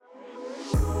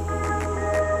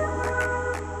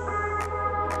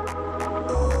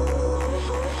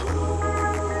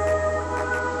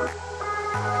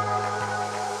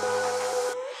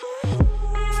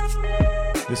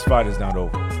This fight is not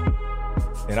over.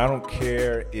 And I don't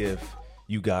care if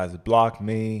you guys block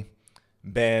me,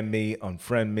 ban me,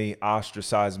 unfriend me,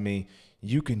 ostracize me.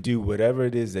 You can do whatever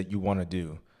it is that you want to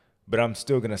do. But I'm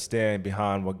still going to stand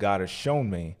behind what God has shown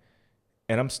me.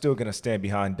 And I'm still going to stand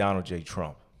behind Donald J.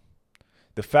 Trump.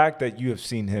 The fact that you have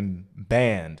seen him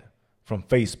banned from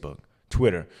Facebook,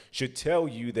 Twitter, should tell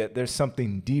you that there's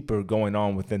something deeper going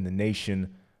on within the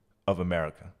nation of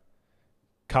America.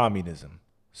 Communism,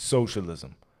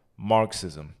 socialism,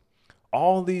 Marxism,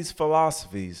 all these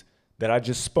philosophies that I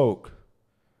just spoke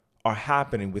are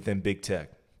happening within big tech.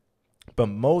 But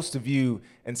most of you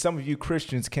and some of you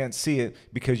Christians can't see it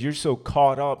because you're so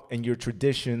caught up in your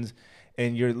traditions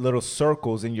and your little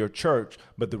circles in your church.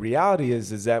 But the reality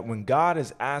is that when God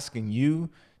is asking you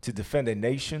to defend a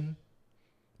nation,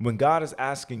 when God is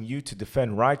asking you to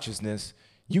defend righteousness,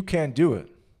 you can't do it.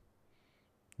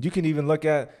 You can even look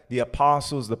at the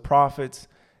apostles, the prophets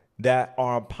that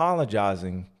are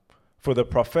apologizing for the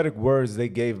prophetic words they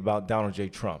gave about Donald J.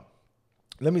 Trump.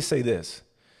 Let me say this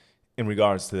in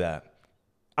regards to that.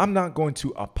 I'm not going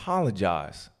to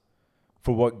apologize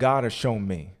for what God has shown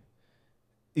me,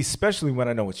 especially when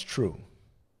I know it's true.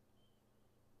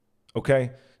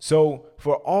 Okay? So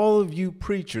for all of you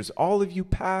preachers, all of you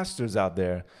pastors out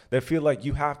there that feel like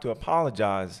you have to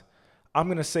apologize, I'm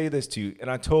going to say this to you.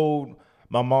 And I told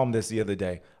my mom this the other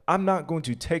day. I'm not going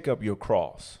to take up your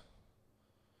cross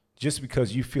just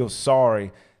because you feel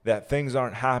sorry that things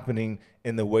aren't happening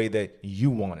in the way that you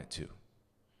want it to.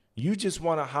 You just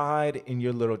want to hide in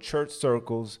your little church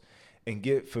circles and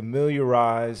get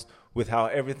familiarized with how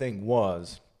everything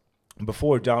was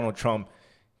before Donald Trump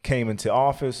came into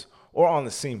office or on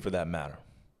the scene for that matter.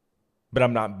 But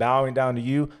I'm not bowing down to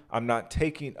you. I'm not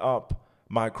taking up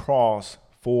my cross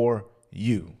for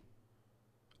you.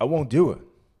 I won't do it.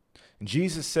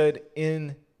 Jesus said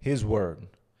in his word,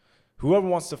 whoever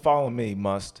wants to follow me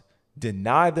must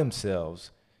deny themselves,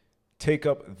 take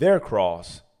up their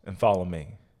cross, and follow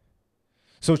me.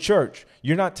 So church,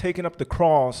 you're not taking up the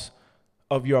cross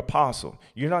of your apostle.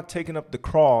 You're not taking up the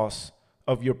cross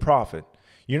of your prophet.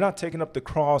 You're not taking up the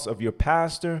cross of your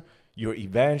pastor, your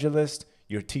evangelist,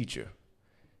 your teacher.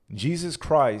 Jesus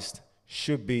Christ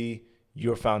should be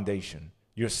your foundation,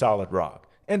 your solid rock.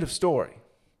 End of story.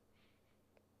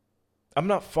 I'm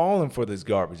not falling for this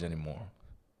garbage anymore.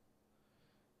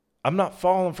 I'm not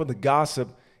falling for the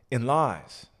gossip and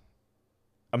lies.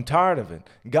 I'm tired of it.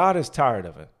 God is tired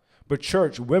of it. But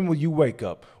church, when will you wake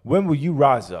up? When will you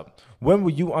rise up? When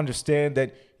will you understand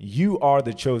that you are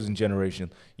the chosen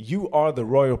generation? You are the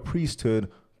royal priesthood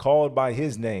called by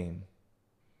his name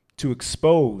to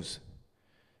expose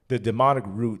the demonic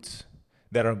roots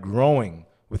that are growing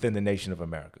within the nation of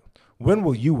America. When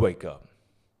will you wake up?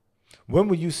 When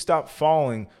will you stop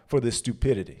falling for this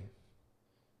stupidity?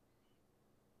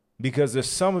 Because there's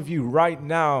some of you right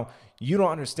now, you don't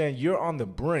understand. You're on the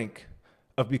brink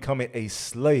of becoming a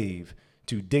slave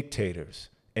to dictators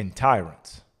and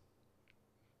tyrants.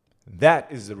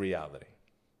 That is the reality.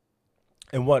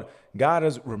 And what God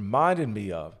has reminded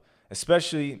me of,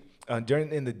 especially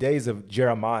in the days of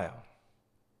Jeremiah,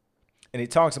 and he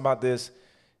talks about this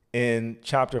in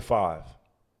chapter 5.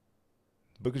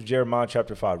 Book of Jeremiah,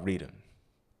 chapter 5, read it.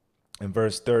 In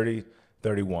verse 30,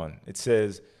 31, it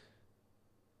says,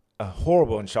 a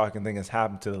horrible and shocking thing has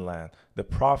happened to the land. The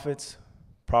prophets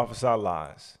prophesy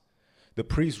lies. The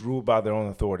priests rule by their own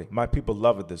authority. My people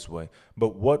love it this way.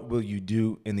 But what will you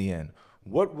do in the end?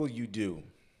 What will you do,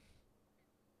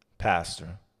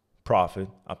 pastor, prophet,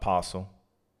 apostle,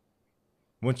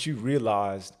 once you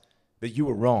realized that you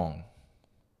were wrong?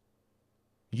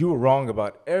 You were wrong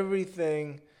about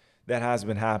everything that has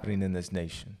been happening in this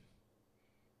nation.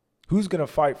 Who's going to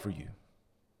fight for you?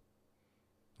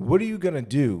 What are you going to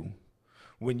do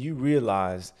when you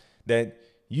realize that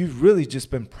you've really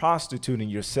just been prostituting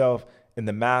yourself and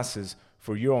the masses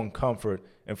for your own comfort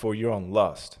and for your own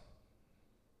lust?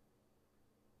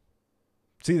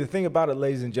 See, the thing about it,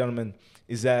 ladies and gentlemen,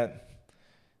 is that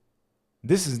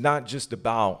this is not just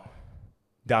about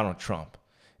Donald Trump.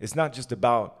 It's not just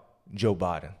about Joe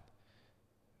Biden.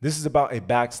 This is about a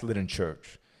backslidden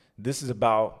church. This is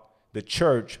about the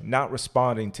church not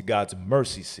responding to God's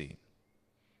mercy seat.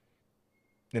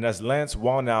 And as Lance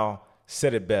Wallnau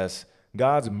said it best,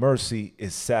 God's mercy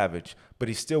is savage, but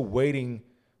he's still waiting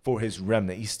for his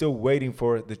remnant. He's still waiting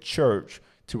for the church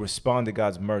to respond to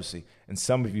God's mercy. And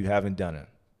some of you haven't done it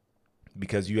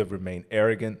because you have remained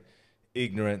arrogant,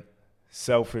 ignorant,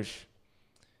 selfish.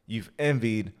 You've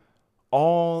envied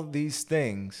all these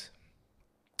things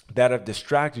that have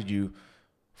distracted you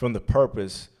from the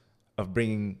purpose of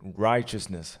bringing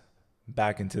righteousness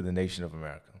back into the nation of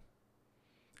America.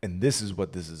 And this is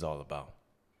what this is all about.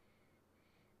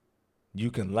 You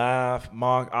can laugh,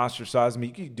 mock, ostracize me.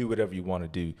 You can do whatever you want to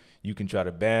do. You can try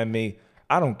to ban me.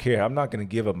 I don't care. I'm not going to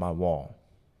give up my wall.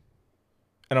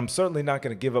 And I'm certainly not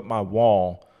going to give up my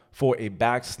wall for a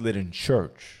backslidden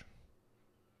church.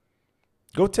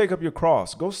 Go take up your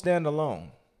cross. Go stand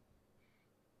alone.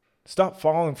 Stop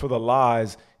falling for the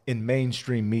lies in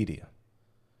mainstream media.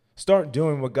 Start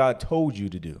doing what God told you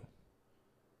to do.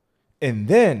 And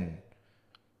then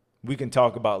we can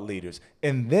talk about leaders.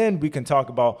 And then we can talk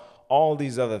about all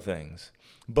these other things.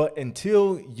 But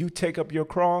until you take up your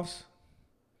cross,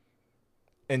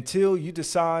 until you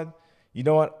decide, you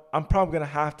know what, I'm probably going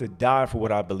to have to die for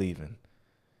what I believe in.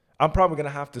 I'm probably going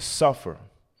to have to suffer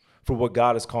for what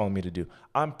God is calling me to do.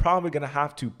 I'm probably going to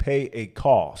have to pay a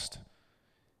cost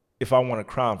if I want a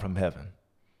crown from heaven.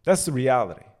 That's the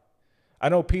reality. I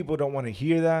know people don't want to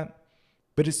hear that,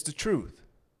 but it's the truth.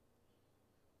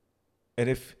 And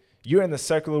if you're in the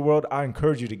secular world, I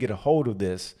encourage you to get a hold of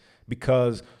this,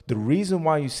 because the reason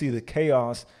why you see the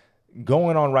chaos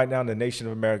going on right now in the nation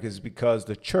of America is because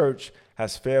the church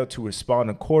has failed to respond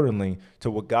accordingly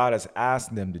to what God has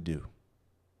asked them to do.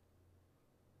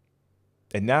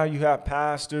 And now you have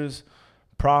pastors,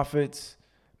 prophets,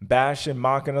 bashing,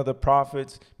 mocking other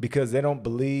prophets because they don't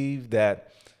believe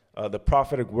that the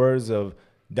prophetic words of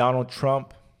Donald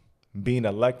Trump being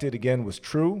elected again was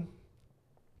true.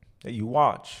 That you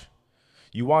watch.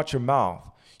 You watch your mouth.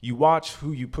 You watch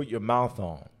who you put your mouth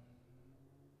on.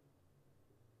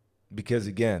 Because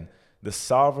again, the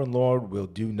sovereign Lord will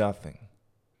do nothing.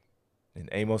 In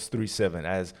Amos 3:7,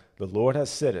 as the Lord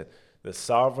has said it, the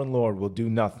sovereign Lord will do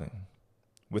nothing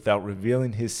without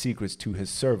revealing his secrets to his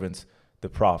servants, the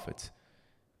prophets.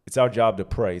 It's our job to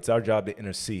pray. It's our job to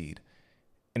intercede.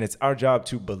 And it's our job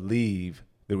to believe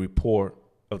the report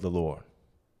of the Lord.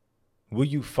 Will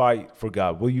you fight for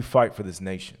God? Will you fight for this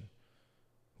nation?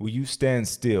 Will you stand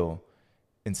still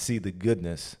and see the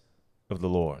goodness of the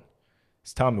Lord?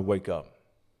 It's time to wake up.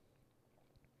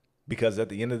 Because at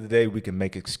the end of the day, we can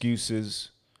make excuses.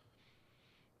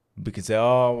 We can say,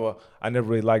 oh, well, I never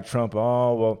really liked Trump.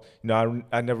 Oh, well,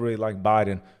 I never really liked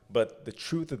Biden. But the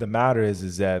truth of the matter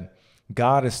is that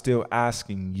God is still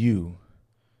asking you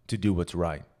to do what's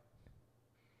right.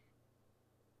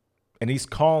 And he's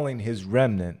calling his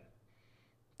remnant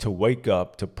to wake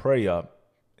up, to pray up,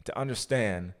 to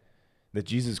understand that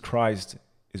Jesus Christ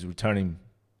is returning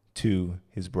to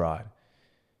his bride.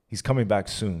 He's coming back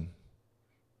soon.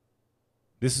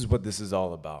 This is what this is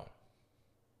all about.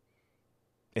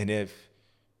 And if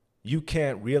you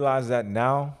can't realize that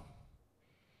now,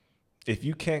 if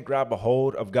you can't grab a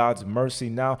hold of God's mercy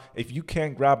now, if you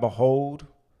can't grab a hold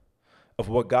of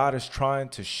what God is trying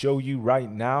to show you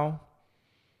right now,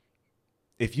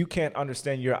 if you can't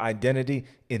understand your identity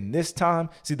in this time,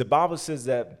 see, the Bible says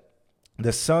that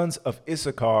the sons of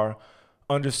Issachar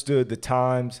understood the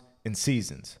times and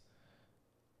seasons.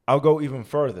 I'll go even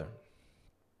further.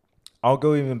 I'll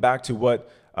go even back to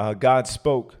what God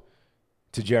spoke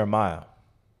to Jeremiah.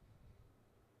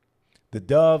 The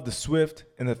dove, the swift,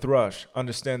 and the thrush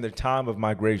understand their time of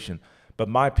migration, but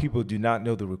my people do not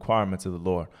know the requirements of the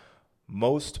Lord.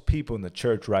 Most people in the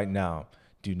church right now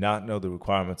do not know the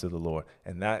requirements of the Lord,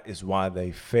 and that is why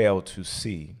they fail to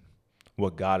see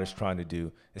what God is trying to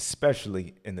do,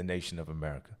 especially in the nation of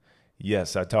America.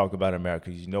 Yes, I talk about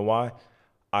America. You know why?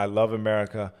 I love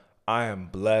America. I am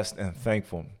blessed and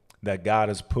thankful that God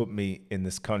has put me in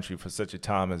this country for such a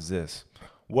time as this.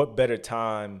 What better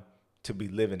time to be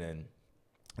living in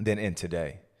than in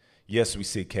today? Yes, we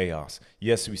see chaos.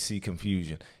 Yes, we see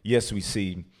confusion. Yes, we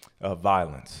see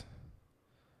violence.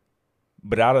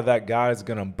 But out of that, God is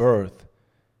going to birth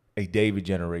a David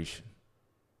generation.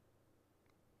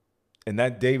 And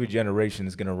that David generation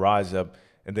is going to rise up,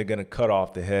 and they're going to cut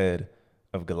off the head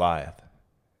of Goliath.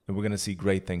 And we're going to see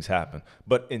great things happen.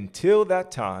 But until that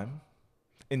time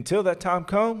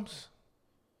comes,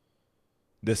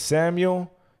 the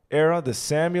Samuel era, the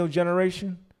Samuel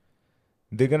generation,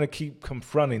 they're going to keep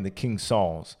confronting the King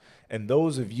Sauls. And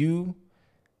those of you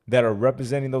that are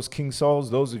representing those King Sauls,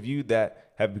 those of you that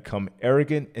have become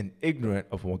arrogant and ignorant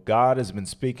of what God has been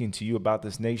speaking to you about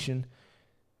this nation,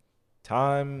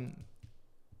 time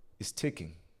is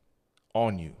ticking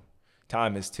on you.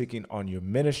 Time is ticking on your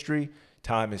ministry.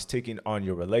 Time is ticking on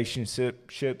your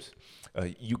relationships.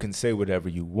 You can say whatever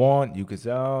you want. You can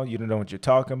say, oh, you don't know what you're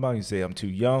talking about. You say, I'm too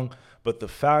young. But the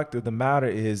fact of the matter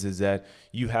is that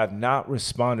you have not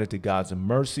responded to God's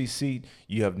mercy seat.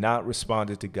 You have not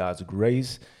responded to God's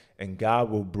grace. And God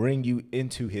will bring you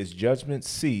into his judgment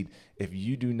seat if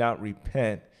you do not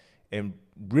repent and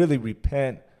really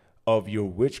repent of your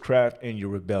witchcraft and your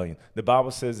rebellion. The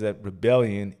Bible says that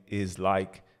rebellion is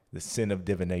like the sin of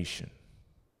divination.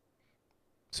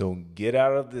 So get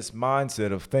out of this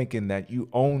mindset of thinking that you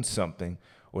own something,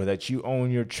 or that you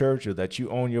own your church, or that you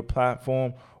own your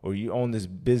platform, or you own this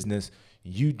business.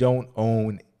 You don't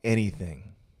own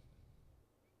anything.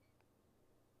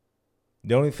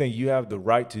 The only thing you have the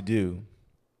right to do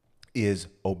is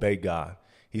obey God.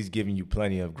 He's giving you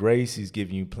plenty of grace. He's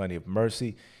giving you plenty of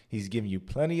mercy. He's giving you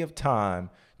plenty of time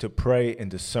to pray and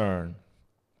discern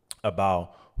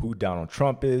about who Donald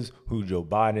Trump is, who Joe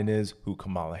Biden is, who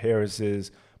Kamala Harris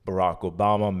is, Barack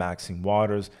Obama, Maxine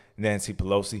Waters, Nancy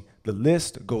Pelosi. The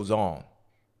list goes on.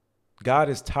 God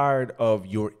is tired of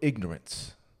your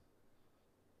ignorance.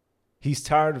 He's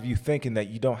tired of you thinking that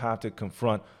you don't have to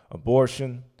confront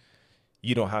abortion.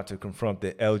 You don't have to confront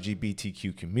the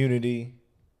LGBTQ community.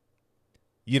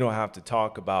 You don't have to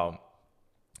talk about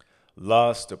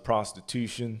lust or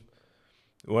prostitution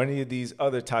or any of these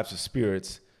other types of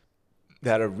spirits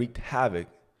that have wreaked havoc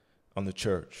on the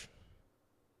church.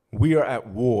 We are at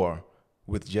war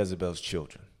with Jezebel's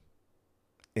children.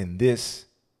 And this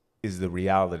is the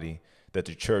reality that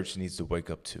the church needs to wake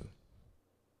up to.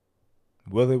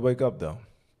 Will they wake up, though?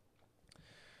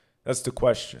 That's the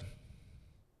question.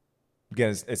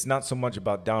 Again, it's not so much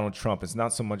about Donald Trump. It's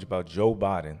not so much about Joe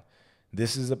Biden.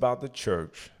 This is about the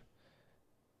church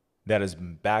that has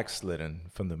been backslidden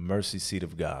from the mercy seat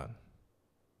of God.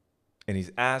 And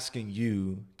he's asking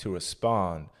you to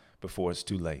respond before it's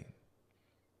too late.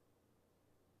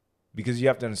 Because you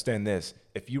have to understand this.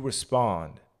 If you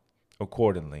respond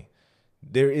accordingly,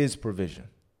 there is provision.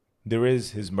 There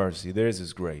is his mercy. There is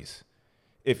his grace.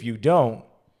 If you don't,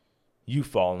 you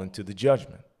fall into the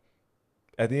judgment.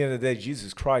 At the end of the day,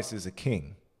 Jesus Christ is a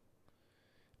king.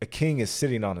 A king is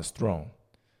sitting on his throne.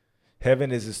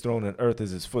 Heaven is his throne and earth is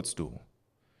his footstool.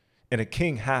 And a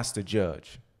king has to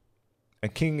judge. A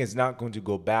king is not going to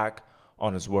go back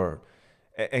on his word.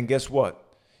 And guess what?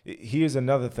 Here's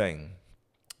another thing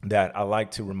that I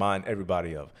like to remind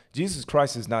everybody of. Jesus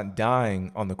Christ is not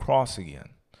dying on the cross again,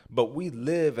 but we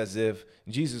live as if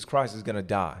Jesus Christ is going to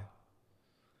die.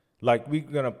 Like we're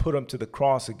going to put him to the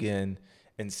cross again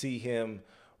and see him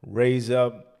raise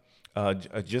up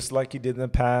just like he did in the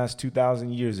past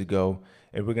 2,000 years ago.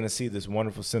 And we're going to see this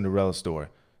wonderful Cinderella story.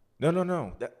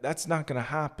 No. That's not going to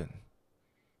happen.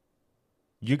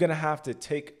 You're going to have to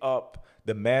take up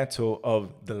the mantle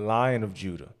of the Lion of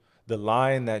Judah, the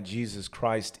lion that Jesus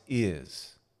Christ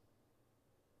is.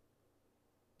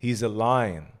 He's a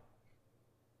lion,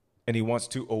 and he wants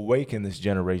to awaken this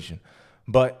generation.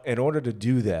 But in order to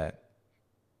do that,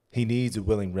 he needs a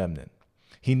willing remnant.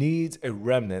 He needs a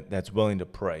remnant that's willing to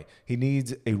pray. He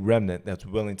needs a remnant that's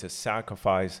willing to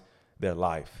sacrifice their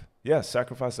life. Yes,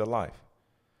 sacrifice their life.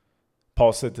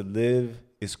 Paul said to live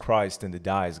is Christ and to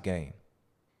die is gain.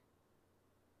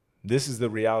 This is the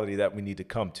reality that we need to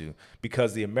come to,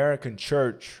 because the American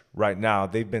church right now,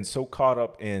 they've been so caught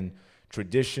up in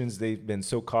traditions, they've been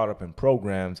so caught up in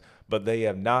programs, but they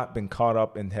have not been caught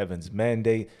up in heaven's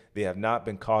mandate. They have not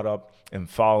been caught up in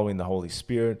following the Holy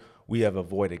Spirit. We have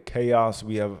avoided chaos.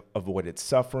 We have avoided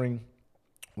suffering.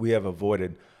 We have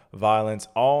avoided violence,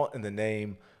 all in the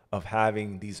name of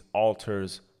having these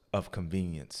altars of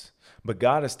convenience. But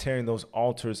God is tearing those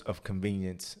altars of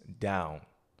convenience down.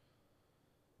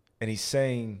 And he's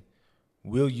saying,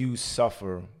 will you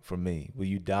suffer for me? Will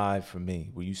you die for me?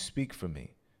 Will you speak for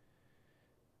me?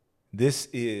 This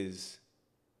is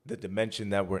the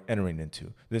dimension that we're entering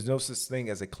into. There's no such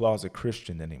thing as a closet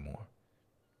Christian anymore.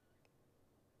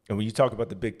 And when you talk about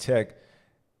the big tech,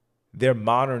 they're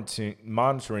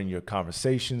monitoring your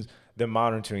conversations. They're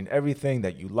monitoring everything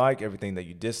that you like, everything that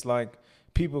you dislike.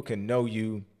 People can know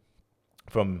you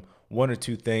from one or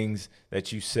two things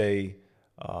that you say,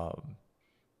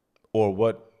 or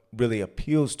what really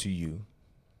appeals to you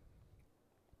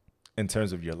in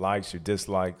terms of your likes, your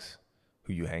dislikes,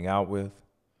 who you hang out with.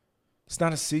 It's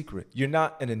not a secret. You're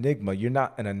not an enigma. You're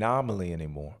not an anomaly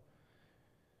anymore.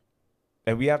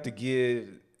 And we have to give,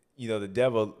 the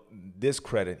devil this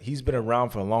credit. He's been around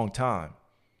for a long time.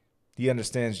 He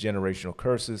understands generational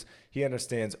curses. He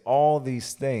understands all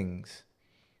these things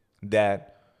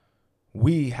that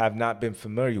we have not been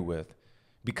familiar with,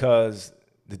 because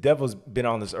the devil's been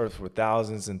on this earth for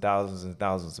thousands and thousands and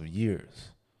thousands of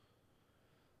years.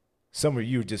 Some of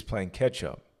you are just playing catch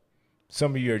up.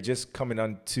 Some of you are just coming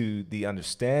onto the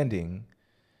understanding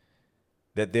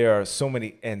that there are so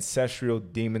many ancestral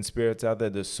demon spirits out there.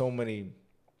 There's so many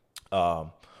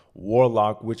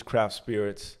warlock, witchcraft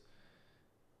spirits.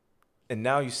 And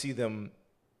now you see them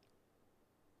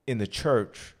in the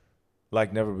church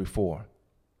like never before.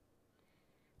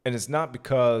 And it's not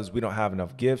because we don't have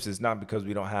enough gifts. It's not because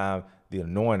we don't have the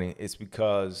anointing. It's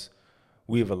because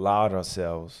we've allowed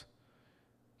ourselves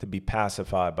to be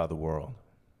pacified by the world.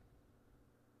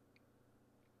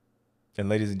 And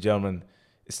ladies and gentlemen,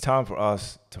 it's time for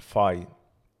us to fight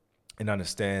and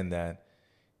understand that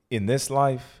in this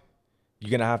life, you're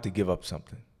going to have to give up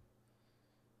something.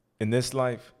 In this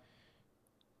life,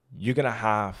 you're going to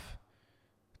have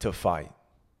to fight.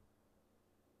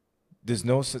 There's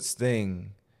no such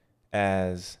thing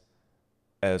as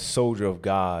a soldier of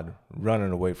God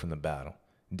running away from the battle.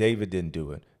 David didn't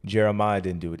do it. Jeremiah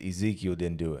didn't do it. Ezekiel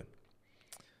didn't do it.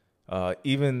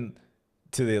 Even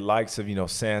to the likes of,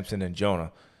 Samson and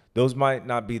Jonah, those might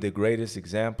not be the greatest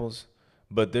examples,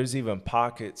 but there's even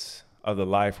pockets of the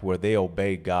life where they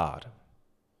obey God,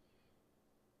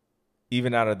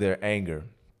 even out of their anger,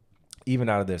 even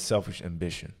out of their selfish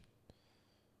ambition.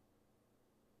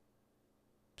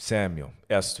 Samuel,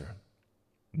 Esther,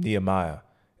 Nehemiah,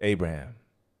 Abraham,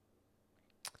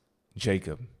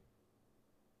 Jacob.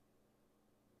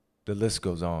 The list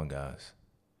goes on, guys.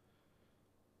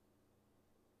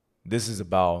 This is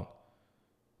about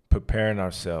preparing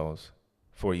ourselves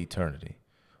for eternity.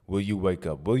 Will you wake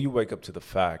up? Will you wake up to the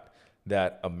fact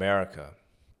that America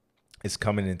is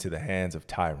coming into the hands of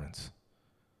tyrants?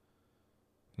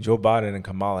 Joe Biden and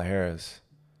Kamala Harris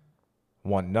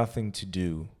want nothing to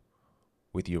do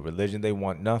with your religion. They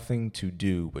want nothing to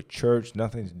do with church,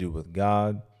 nothing to do with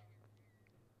God.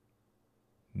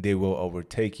 They will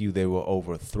overtake you. They will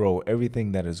overthrow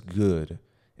everything that is good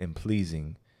and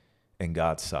pleasing in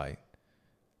God's sight,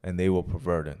 and they will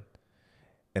pervert it.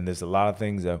 And there's a lot of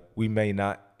things that we may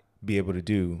not be able to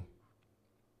do,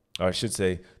 or I should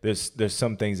say, there's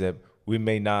some things that we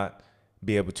may not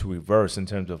be able to reverse in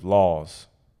terms of laws,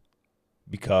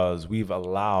 because we've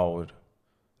allowed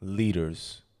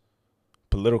leaders,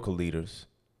 political leaders,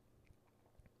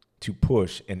 to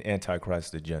push an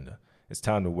antichrist agenda. It's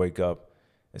time to wake up.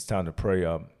 It's time to pray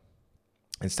up.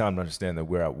 It's time to understand that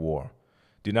we're at war.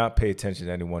 Do not pay attention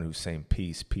to anyone who's saying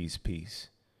peace, peace, peace.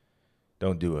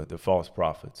 Don't do it. They're false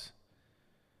prophets.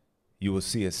 You will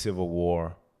see a civil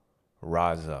war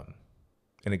rise up.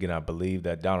 And again, I believe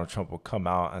that Donald Trump will come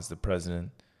out as the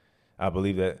president. I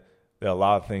believe that there are a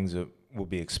lot of things that will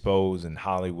be exposed in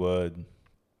Hollywood,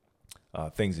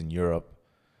 things in Europe,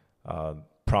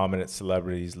 prominent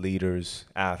celebrities, leaders,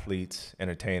 athletes,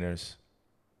 entertainers.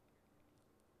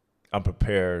 I'm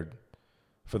prepared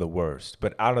for the worst,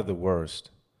 but out of the worst,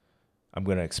 I'm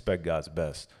going to expect God's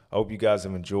best. I hope you guys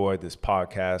have enjoyed this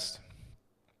podcast.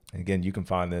 And again, you can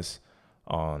find this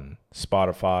on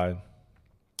Spotify,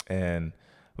 and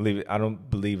I don't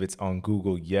believe it's on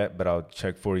Google yet, but I'll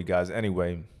check for you guys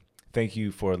anyway. Thank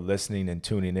you for listening and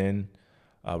tuning in.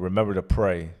 Remember to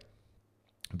pray,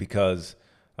 because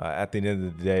at the end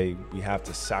of the day, we have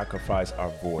to sacrifice our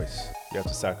voice. We have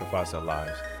to sacrifice our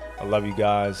lives. I love you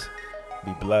guys.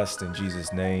 Be blessed in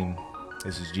Jesus' name.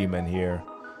 This is G-Man here.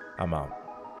 I'm out.